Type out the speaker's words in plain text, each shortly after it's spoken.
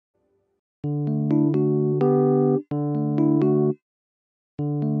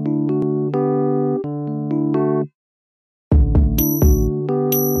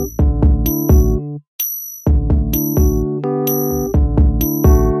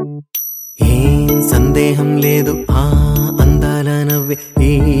సందేహం లేదు ఆ అందాల నవ్వే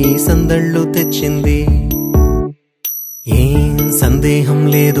ఈ సందళ్ళు తెచ్చింది. ఏం సందేహం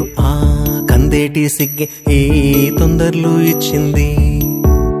లేదు ఆ కందేటి సిగ్గే ఈ తొందరలు ఇచ్చింది.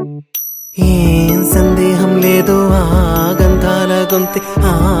 ఏం సందేహం లేదు ఆ గంధాల గొంతి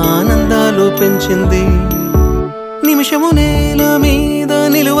ఆనందాలు పెంచింది. నిమిషము నేల మీద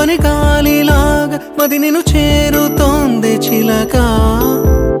నిలువని గాలిలాగా మది నిన్ను చేరుతోంది చిలక.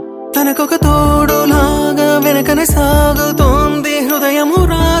 తనకొక తోడులాగా వెనకనే సాగుతోంది హృదయము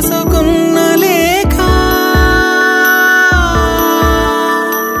రాసుకున్న లేఖ.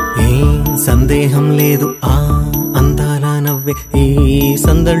 ఏం సందేహం లేదు ఆ అందాల నవ్వే ఈ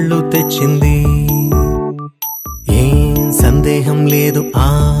సందళ్ళు తెచ్చింది. ఏం సందేహం లేదు ఆ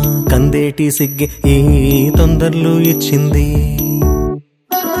కందేటి సిగ్గే ఈ తొందరలు ఇచ్చింది.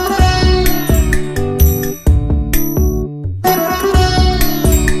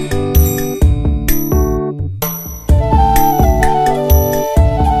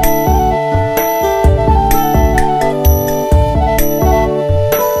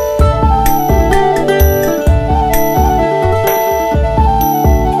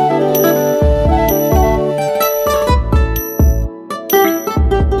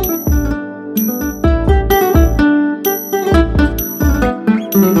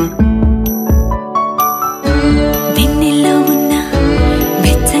 వెన్నెల్లో ఉన్న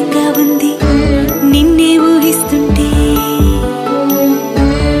వెచ్చంగా ఉంది నిన్నే ఊహిస్తుంటే.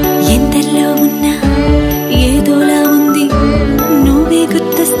 ఎందల్లో ఉన్న ఏదోలా ఉంది నువ్వే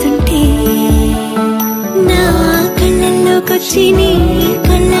గుర్తొస్తుంటే. నా కళ్ళల్లోకొచ్చి నీ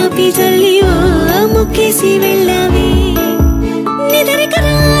కళ్ళాపి జల్లి ఓ ముక్కేసి వెళ్ళావే. నిదరిక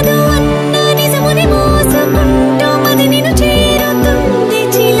రాదు అన్న నిజముని మోసుకుంటూ మది నిన్ను చేరుతుంది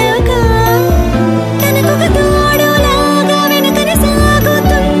చిలక. తనకొక తోడులాగా వెనకనే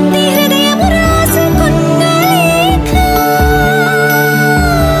సాగుతుంది హృదయము రాసుకున్న లేఖ.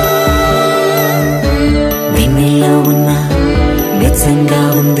 వెన్నెల్లో ఉన్న వెచ్చంగా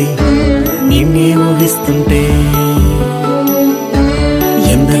ఉంది నిన్నే ఊహిస్తుంటే.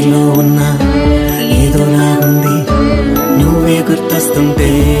 ఎందరిలో ఉన్న ఏదోలా ఉంది నువ్వే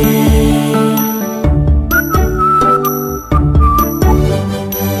గుర్తొస్తుంటే.